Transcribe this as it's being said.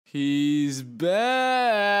He's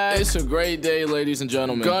back. It's a great day, ladies and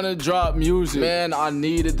gentlemen. Gonna drop music. Man, I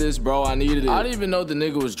needed this, bro. I needed it. I didn't even know the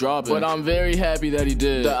nigga was dropping, but I'm very happy that he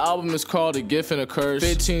did. The album is called A Gift and a Curse.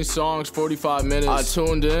 15 songs, 45 minutes. I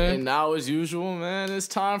tuned in, and now as usual, man, it's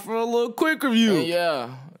time for a little quick review. And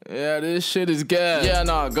yeah, this shit is gas. Yeah,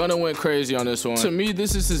 nah, Gunna went crazy on this one. To me,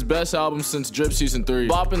 this is his best album since Drip Season 3.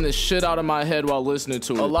 Bopping the shit out of my head while listening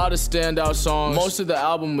to it. A lot of standout songs. Most of the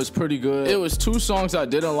album was pretty good. It was 2 songs I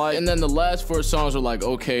didn't like, and then the last 4 songs were like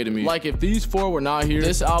okay to me. Like if these 4 were not here,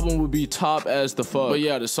 this album would be top as the fuck. But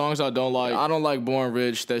yeah, the songs I don't like Born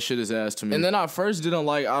Rich, that shit is ass to me. And then I first didn't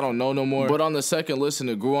like I Don't Know No More, but on the second listen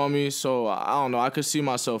it grew on me, so I don't know, I could see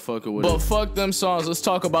myself fucking with it. But fuck them songs, let's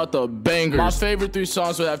talk about the bangers. My favorite 3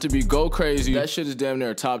 songs would have to be Go Crazy. That shit is damn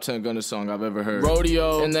near a top 10 Gunna song I've ever heard.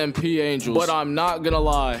 Rodeo, and then P Angels. But I'm not gonna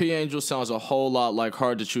lie, P Angels sounds a whole lot like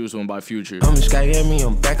Hard to Choose One by Future. I'm a Sky me,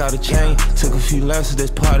 I'm back out the chain. Took a few lessons, that's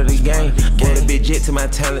part of the game. Bought a big jet to my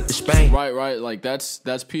talent to Spain. Right, like that's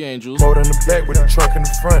P Angels. Boat in the back with a truck in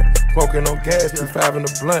the front. Smoking on gas, 2.5 in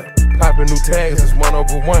the blunt. Popping new tags, it's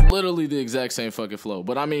 1/1. Literally the exact same fucking flow,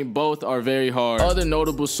 but I mean both are very hard. Other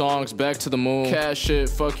notable songs, Back to the Moon, Cash Shit,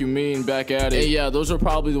 Fuck You Mean, Back at It. And yeah, those are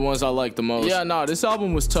probably the ones I like the most. Yeah, nah, this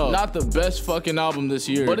album was tough. Not the best fucking album this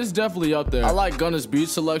year, but it's definitely up there. I like Gunna's beat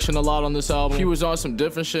selection a lot on this album. He was on some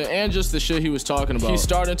different shit, and just the shit he was talking about. He's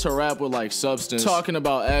starting to rap with like substance, talking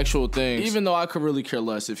about actual things, even though I could really care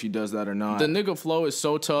less if he does that or not. The nigga flow is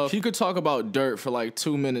so tough. He could talk about dirt for like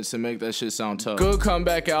 2 minutes and make that shit sound tough. Good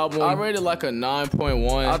comeback album. I rated like a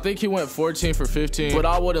 9.1. I think he went 14 for 15, but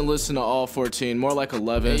I wouldn't listen to all 14, more like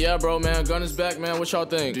 11. And yeah, bro, man, Gunna's back, man. What y'all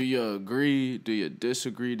think? Do you agree? Do you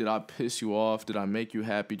disagree? Did I piss you off? Did I make you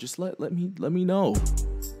happy? Just let me know.